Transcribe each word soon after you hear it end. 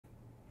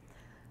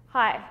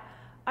Hi,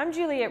 I'm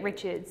Juliet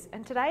Richards,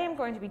 and today I'm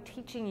going to be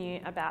teaching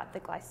you about the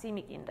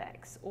glycemic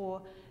index,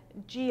 or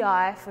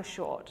GI for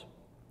short.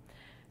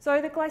 So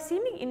the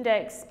glycemic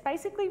index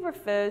basically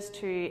refers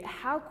to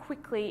how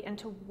quickly and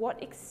to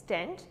what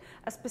extent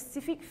a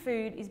specific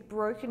food is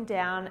broken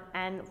down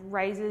and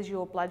raises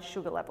your blood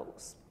sugar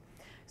levels.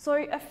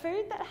 So a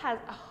food that has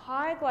a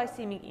high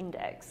glycemic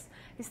index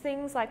is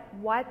things like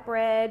white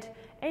bread,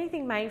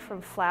 anything made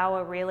from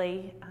flour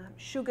really,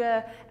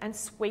 sugar and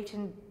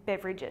sweetened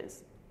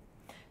beverages.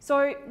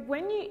 So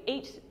when you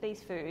eat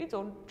these foods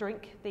or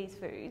drink these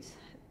foods,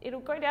 it'll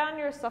go down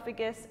your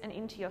esophagus and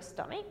into your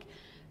stomach.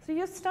 So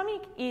your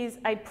stomach is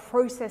a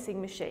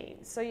processing machine.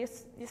 So your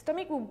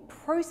stomach will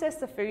process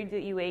the food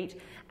that you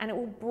eat and it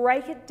will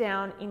break it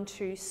down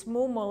into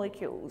small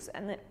molecules.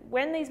 And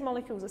when these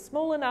molecules are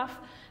small enough,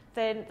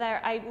 then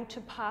they're able to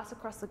pass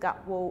across the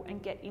gut wall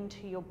and get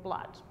into your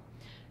blood.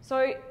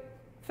 So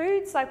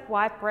foods like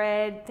white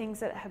bread, things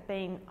that have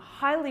been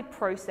highly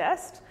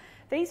processed,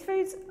 these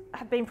foods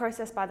have been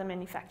processed by the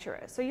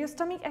manufacturer. So your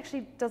stomach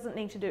actually doesn't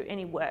need to do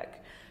any work.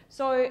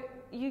 So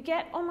you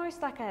get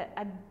almost like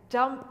a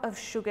dump of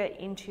sugar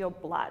into your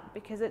blood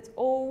because it's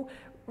all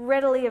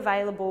readily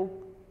available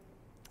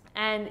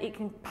and it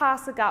can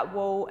pass the gut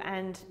wall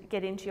and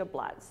get into your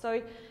blood.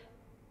 So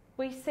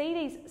we see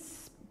these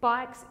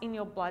spikes in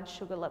your blood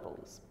sugar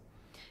levels.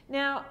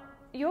 Now,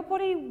 your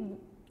body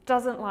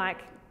doesn't like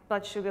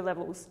blood sugar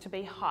levels to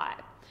be high.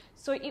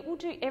 So it will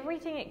do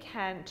everything it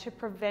can to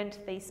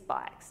prevent these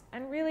spikes.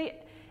 And really,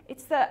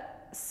 it's the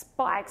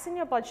spikes in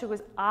your blood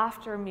sugars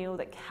after a meal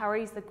that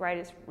carries the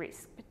greatest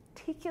risk,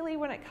 particularly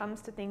when it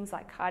comes to things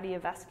like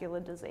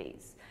cardiovascular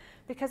disease,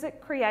 because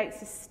it creates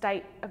this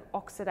state of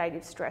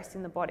oxidative stress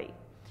in the body.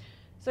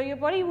 So your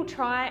body will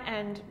try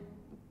and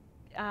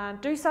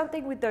do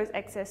something with those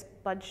excess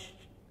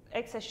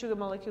sugar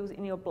molecules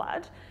in your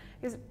blood,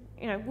 because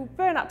we'll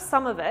burn up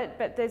some of it,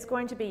 but there's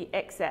going to be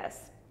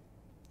excess.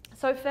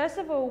 So first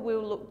of all,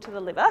 we'll look to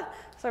the liver.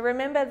 So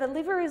remember, the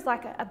liver is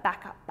like a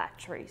backup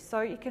battery,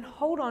 so you can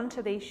hold on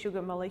to these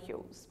sugar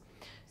molecules.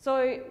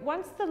 So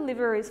once the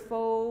liver is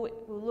full,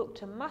 we'll look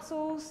to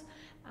muscles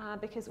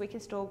because we can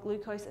store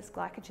glucose as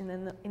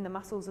glycogen in the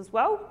muscles as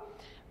well.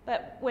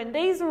 But when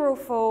these are all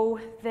full,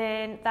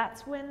 then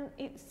that's when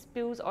it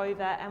spills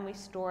over and we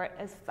store it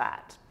as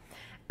fat.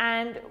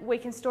 And we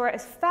can store it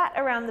as fat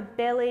around the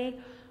belly.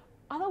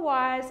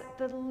 Otherwise,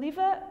 the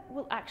liver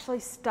will actually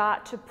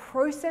start to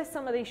process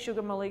some of these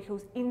sugar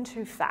molecules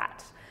into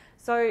fat.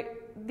 So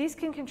this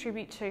can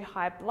contribute to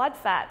high blood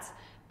fats,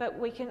 but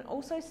we can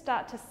also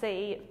start to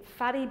see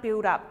fatty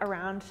buildup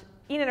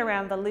in and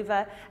around the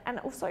liver and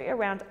also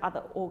around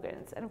other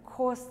organs. And of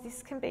course,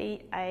 this can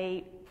be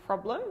a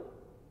problem,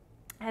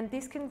 and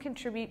this can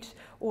contribute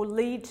or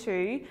lead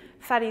to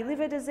fatty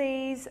liver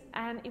disease,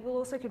 and it will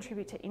also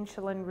contribute to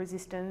insulin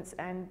resistance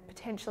and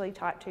potentially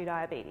type 2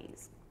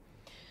 diabetes.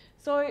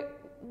 So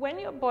when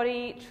your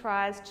body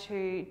tries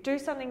to do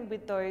something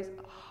with those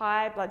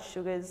high blood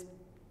sugars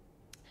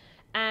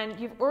and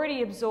you've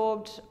already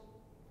absorbed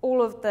all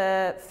of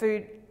the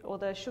food or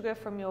the sugar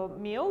from your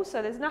meal,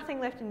 so there's nothing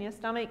left in your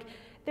stomach,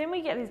 then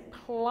we get this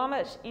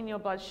plummet in your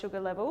blood sugar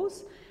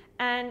levels,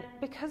 and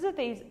because of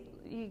these,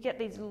 you get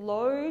these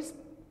lows,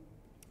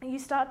 you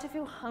start to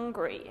feel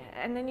hungry,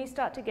 and then you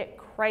start to get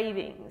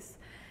cravings.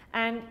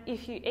 And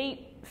if you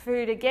eat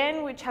food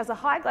again, which has a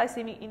high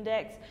glycemic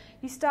index,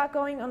 you start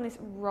going on this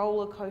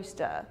roller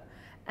coaster.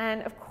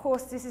 And of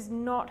course, this is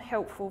not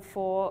helpful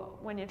for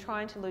when you're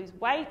trying to lose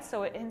weight,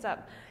 so it ends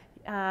up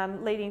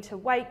leading to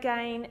weight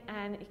gain,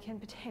 and it can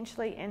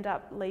potentially end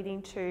up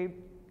leading to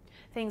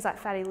things like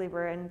fatty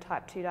liver and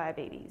type 2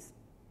 diabetes.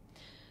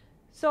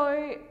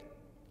 So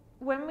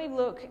when we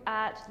look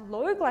at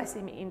low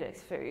glycemic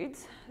index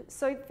foods,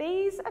 so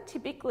these are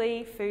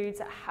typically foods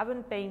that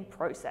haven't been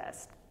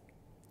processed.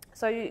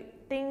 So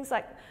things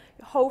like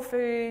whole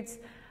foods,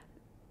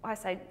 I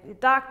say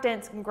dark,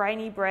 dense and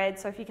grainy bread,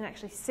 so if you can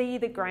actually see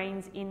the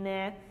grains in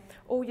there,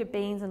 all your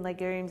beans and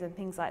legumes and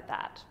things like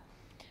that.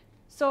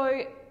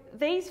 So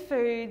these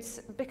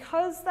foods,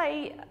 because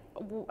they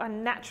are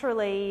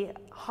naturally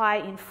high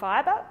in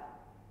fibre,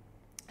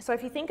 so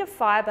if you think of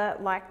fibre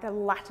like the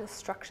lattice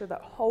structure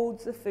that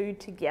holds the food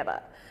together.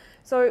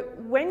 So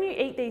when you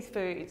eat these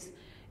foods,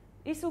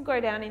 this will go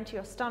down into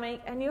your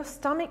stomach, and your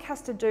stomach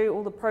has to do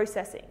all the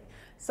processing.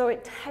 So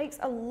it takes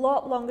a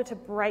lot longer to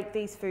break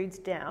these foods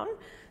down.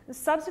 And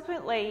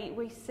subsequently,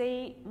 we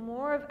see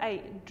more of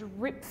a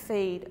drip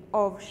feed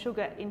of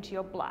sugar into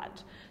your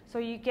blood. So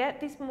you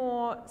get this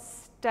more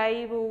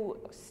stable,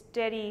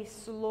 steady,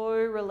 slow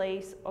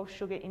release of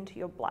sugar into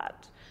your blood.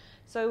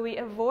 So we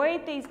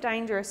avoid these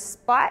dangerous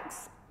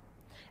spikes,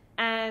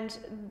 and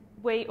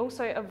we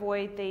also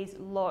avoid these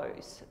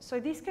lows.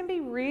 So this can be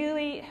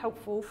really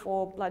helpful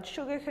for blood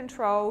sugar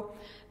control,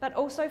 but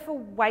also for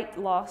weight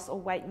loss or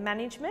weight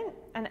management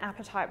and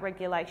appetite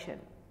regulation,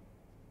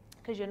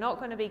 because you're not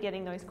going to be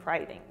getting those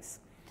cravings.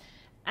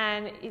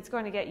 And it's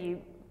going to get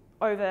you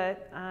over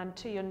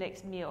to your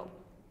next meal.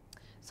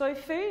 So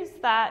foods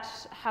that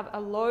have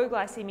a low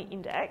glycemic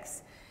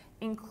index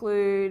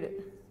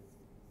include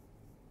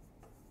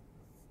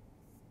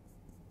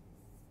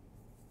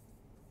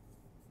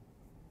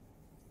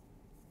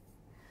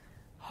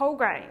whole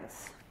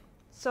grains.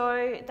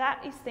 So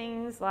that is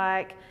things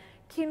like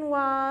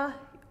quinoa,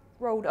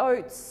 rolled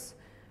oats,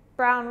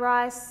 brown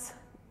rice,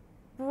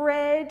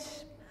 bread.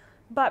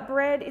 But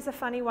bread is a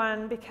funny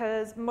one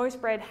because most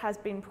bread has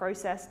been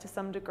processed to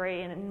some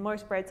degree, and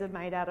most breads are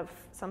made out of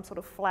some sort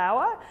of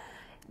flour.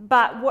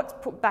 But what's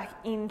put back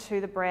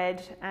into the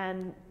bread,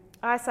 and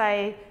I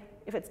say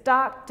if it's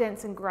dark,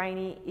 dense and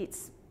grainy,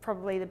 it's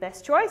probably the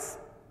best choice.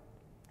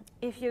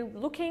 If you're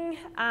looking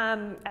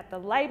at the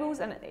labels,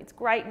 and it's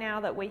great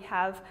now that we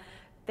have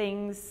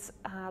things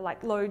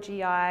like low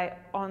GI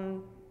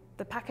on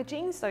the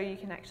packaging so you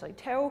can actually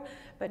tell,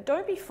 but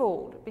don't be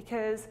fooled,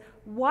 because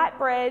white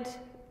bread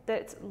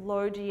that's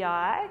low GI,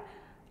 I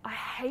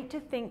hate to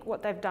think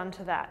what they've done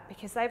to that,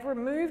 because they've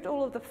removed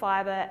all of the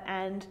fibre,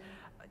 and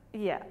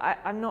yeah,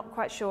 I'm not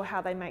quite sure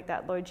how they make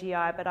that low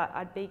GI, but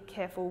I'd be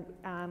careful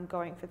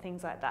going for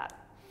things like that.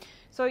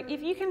 So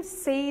if you can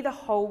see the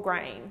whole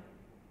grain,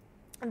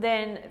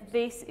 then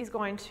this is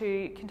going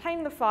to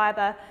contain the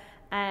fibre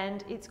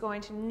and it's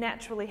going to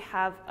naturally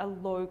have a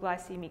low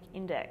glycemic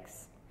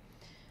index.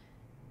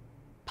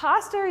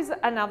 Pasta is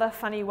another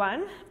funny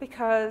one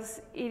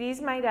because it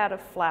is made out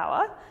of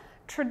flour.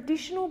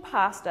 Traditional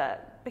pasta,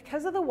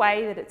 because of the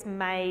way that it's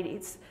made,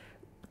 it's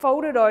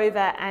folded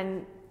over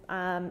and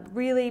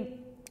really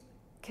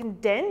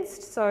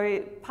condensed,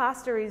 so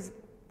pasta is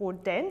more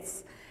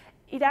dense.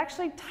 It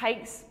actually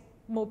takes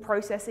more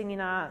processing in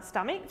our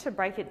stomach to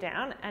break it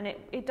down, and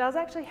it does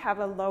actually have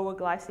a lower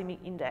glycemic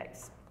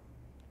index.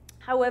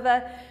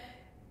 However,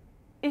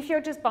 if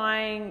you're just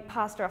buying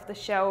pasta off the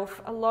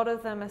shelf, a lot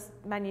of them are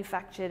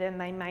manufactured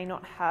and they may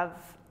not have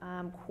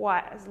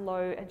quite as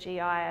low a GI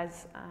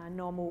as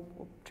normal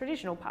or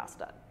traditional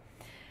pasta.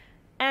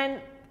 And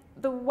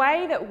the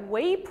way that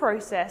we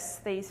process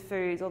these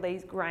foods or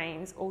these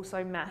grains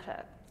also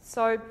matter.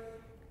 So,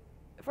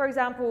 for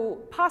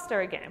example, pasta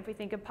again, if we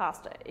think of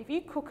pasta, if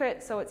you cook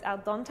it so it's al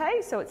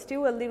dente, so it's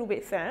still a little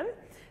bit firm,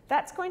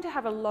 that's going to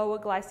have a lower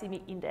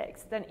glycemic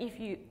index than if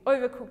you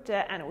overcooked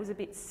it and it was a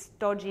bit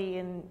stodgy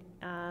and,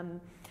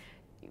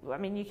 I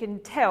mean, you can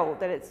tell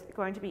that it's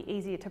going to be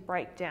easier to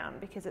break down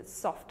because it's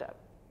softer.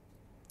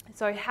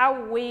 So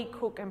how we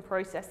cook and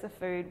process the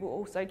food will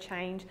also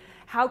change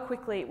how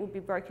quickly it will be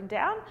broken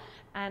down,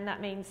 and that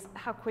means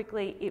how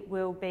quickly it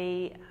will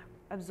be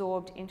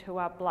absorbed into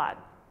our blood.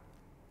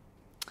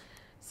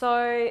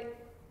 So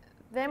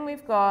then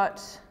we've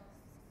got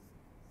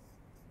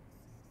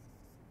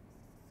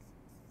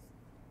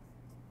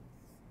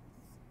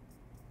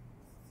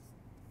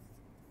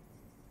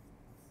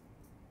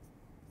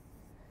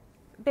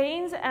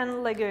beans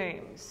and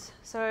legumes.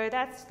 So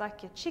that's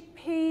like your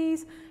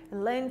chickpeas,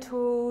 your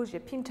lentils, your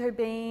pinto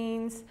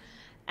beans,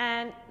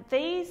 and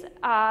these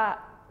are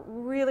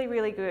really,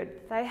 really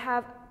good. They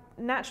have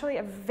naturally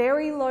a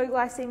very low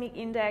glycemic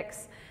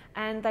index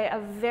and they are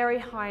very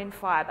high in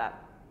fibre.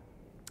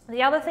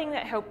 The other thing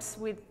that helps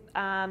with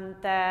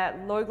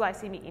their low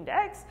glycemic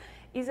index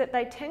is that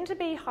they tend to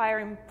be higher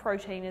in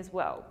protein as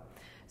well.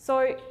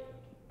 So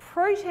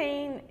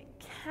protein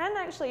can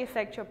actually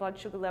affect your blood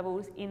sugar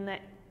levels in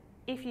that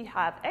if you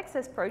have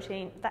excess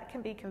protein, that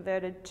can be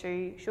converted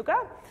to sugar,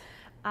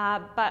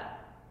 but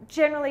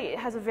generally it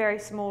has a very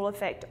small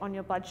effect on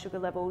your blood sugar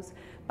levels,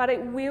 but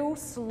it will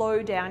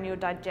slow down your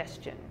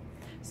digestion.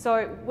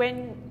 So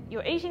when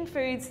you're eating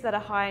foods that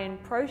are high in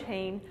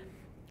protein,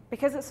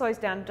 because it slows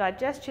down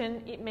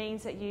digestion, it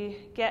means that you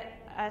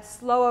get a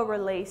slower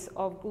release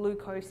of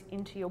glucose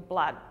into your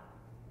blood.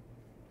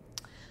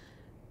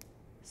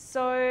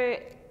 So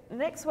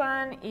next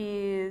one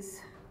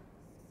is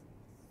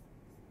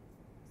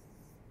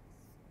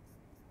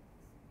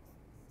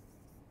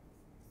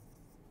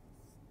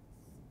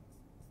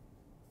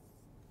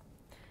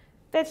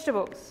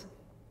vegetables.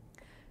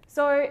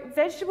 So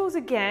vegetables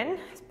again,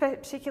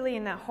 particularly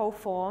in that whole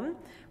form,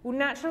 will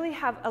naturally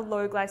have a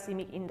low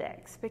glycemic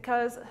index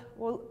because,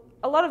 well,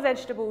 a lot of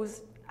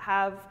vegetables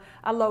are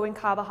low in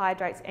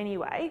carbohydrates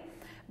anyway,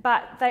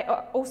 but they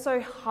are also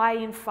high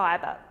in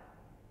fibre.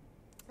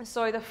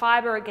 So the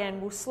fibre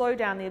again will slow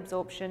down the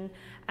absorption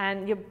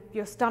and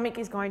your stomach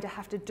is going to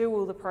have to do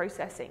all the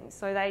processing.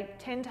 So they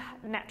tend to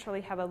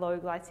naturally have a low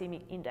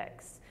glycemic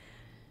index.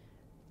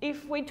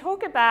 If we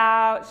talk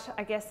about,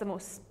 I guess, the more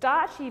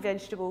starchy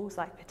vegetables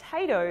like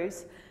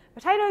potatoes,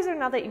 potatoes are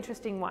another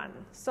interesting one.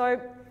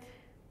 So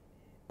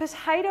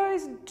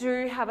potatoes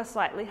do have a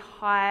slightly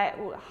higher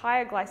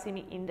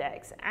glycemic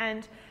index,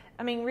 and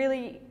I mean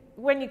really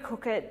when you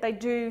cook it they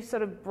do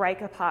sort of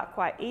break apart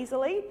quite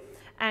easily,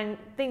 and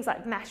things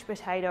like mashed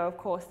potato, of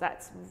course,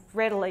 that's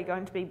readily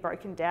going to be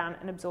broken down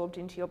and absorbed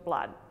into your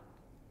blood.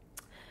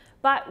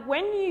 But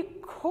when you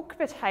cook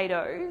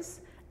potatoes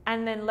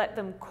and then let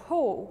them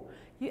cool,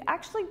 you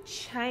actually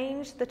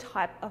change the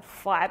type of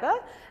fibre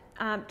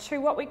to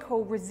what we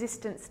call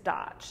resistant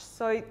starch.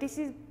 So this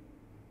is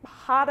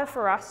harder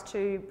for us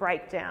to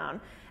break down,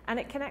 and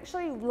it can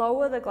actually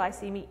lower the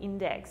glycemic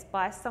index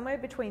by somewhere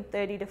between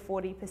 30 to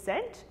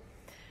 40%.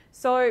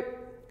 So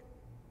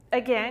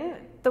again,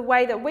 the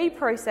way that we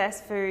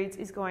process foods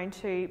is going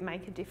to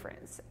make a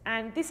difference.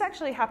 And this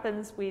actually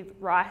happens with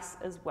rice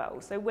as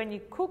well. So when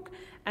you cook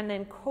and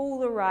then cool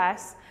the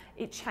rice,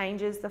 it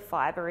changes the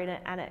fibre in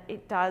it, and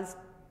it does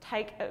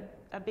take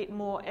a bit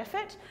more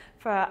effort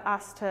for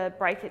us to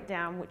break it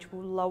down, which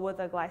will lower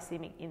the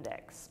glycemic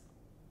index.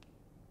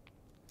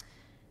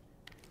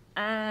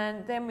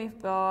 And then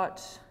we've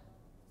got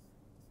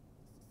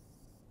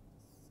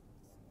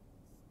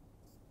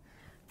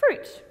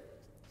fruit.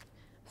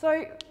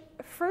 So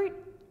fruit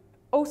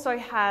also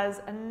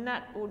has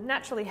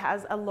naturally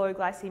has a low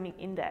glycemic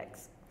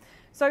index.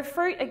 So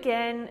fruit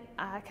again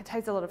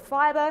contains a lot of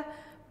fibre,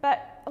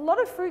 but a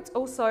lot of fruits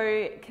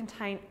also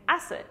contain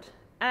acid,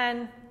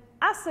 and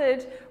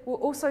acid will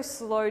also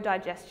slow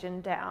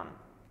digestion down.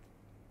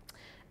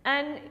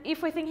 And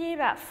if we're thinking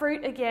about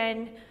fruit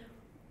again,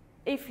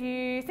 if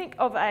you think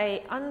of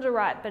an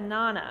underripe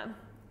banana,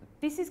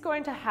 this is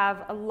going to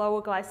have a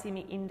lower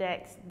glycemic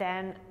index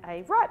than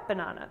a ripe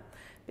banana,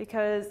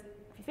 because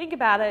if you think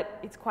about it,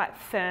 it's quite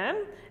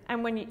firm,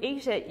 and when you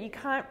eat it,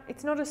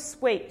 it's not as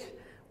sweet,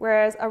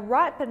 whereas a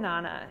ripe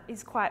banana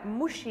is quite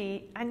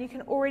mushy and you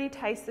can already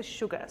taste the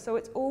sugar, so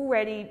it's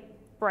already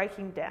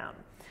breaking down.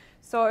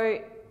 So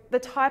the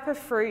type of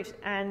fruit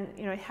and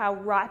how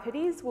ripe it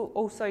is will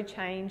also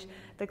change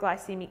the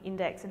glycemic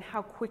index and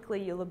how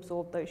quickly you'll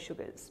absorb those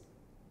sugars.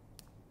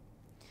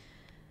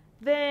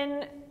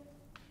 Then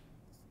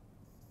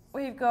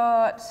we've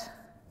got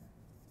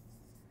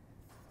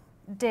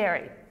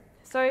dairy.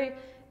 So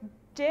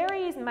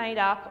dairy is made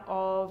up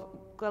of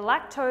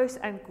galactose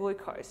and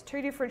glucose,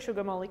 two different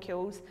sugar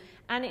molecules,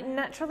 and it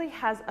naturally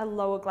has a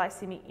lower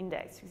glycemic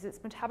index because it's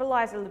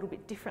metabolized a little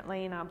bit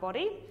differently in our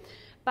body.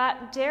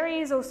 But dairy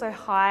is also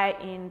high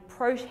in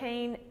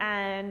protein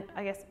and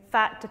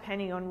fat,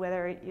 depending on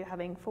whether you're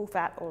having full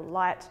fat or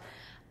light.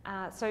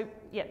 So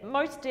yeah,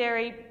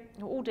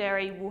 all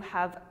dairy will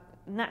have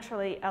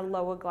naturally a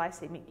lower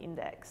glycemic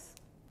index.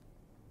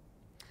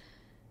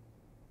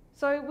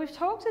 So we've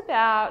talked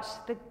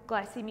about the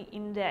glycemic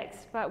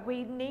index, but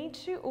we need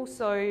to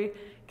also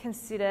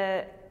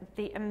consider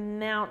the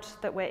amount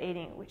that we're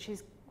eating, which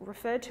is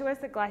referred to as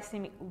the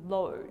glycemic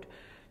load.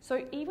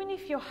 So even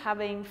if you're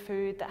having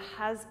food that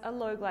has a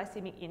low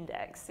glycemic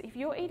index, if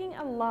you're eating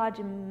a large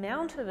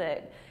amount of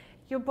it,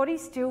 your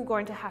body's still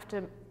going to have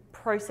to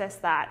process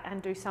that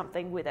and do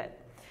something with it.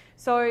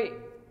 So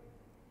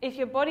if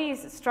your body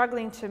is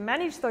struggling to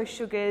manage those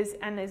sugars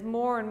and there's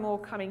more and more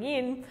coming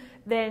in,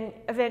 then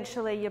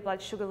eventually your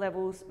blood sugar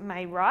levels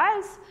may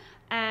rise.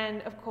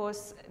 And of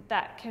course,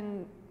 that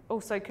can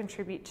also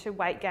contribute to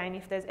weight gain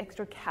if there's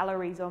extra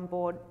calories on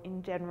board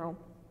in general.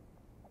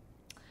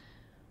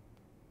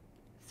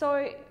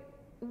 So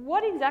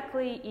what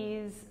exactly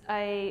is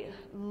a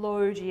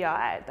low GI?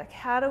 Like,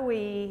 how do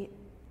we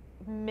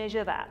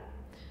measure that?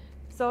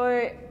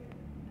 So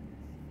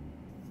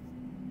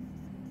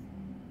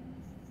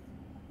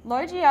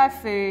low GI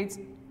foods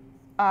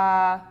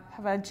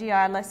have a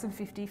GI less than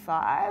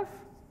 55.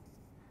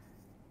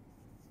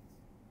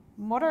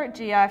 Moderate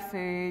GI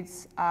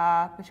foods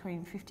are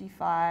between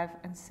 55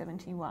 and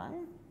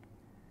 71.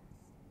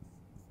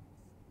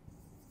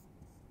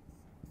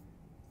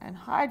 And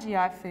high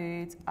GI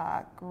foods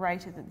are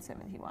greater than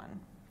 71.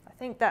 I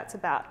think that's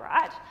about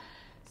right.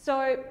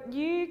 So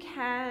you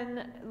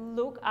can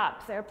look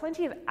up, there are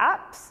plenty of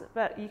apps,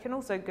 but you can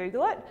also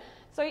Google it.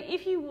 So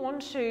if you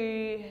want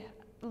to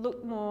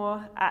look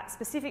more at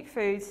specific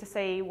foods to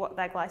see what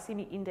their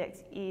glycemic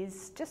index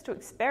is, just to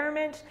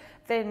experiment,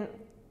 then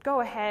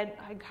go ahead.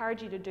 I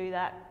encourage you to do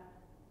that.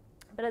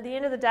 But at the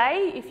end of the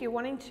day, if you're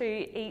wanting to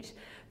eat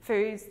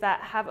foods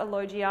that have a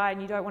low GI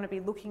and you don't want to be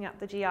looking up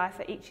the GI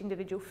for each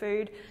individual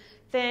food,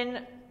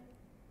 then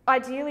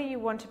ideally you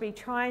want to be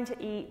trying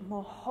to eat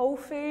more whole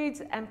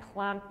foods and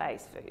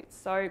plant-based foods.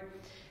 So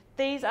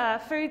these are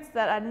foods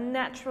that are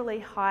naturally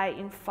high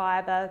in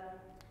fibre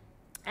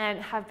and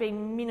have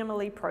been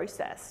minimally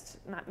processed.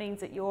 And that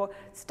means that your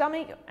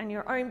stomach and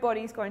your own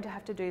body is going to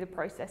have to do the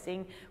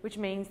processing, which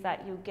means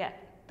that you'll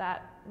get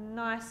that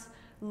nice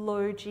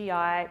low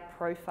GI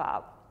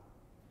profile.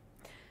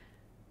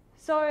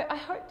 So I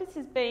hope this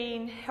has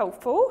been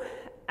helpful,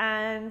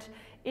 and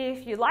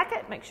if you like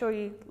it, make sure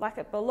you like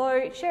it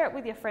below, share it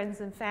with your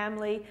friends and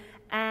family,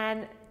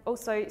 and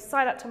also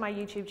sign up to my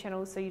YouTube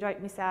channel so you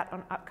don't miss out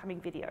on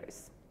upcoming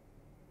videos.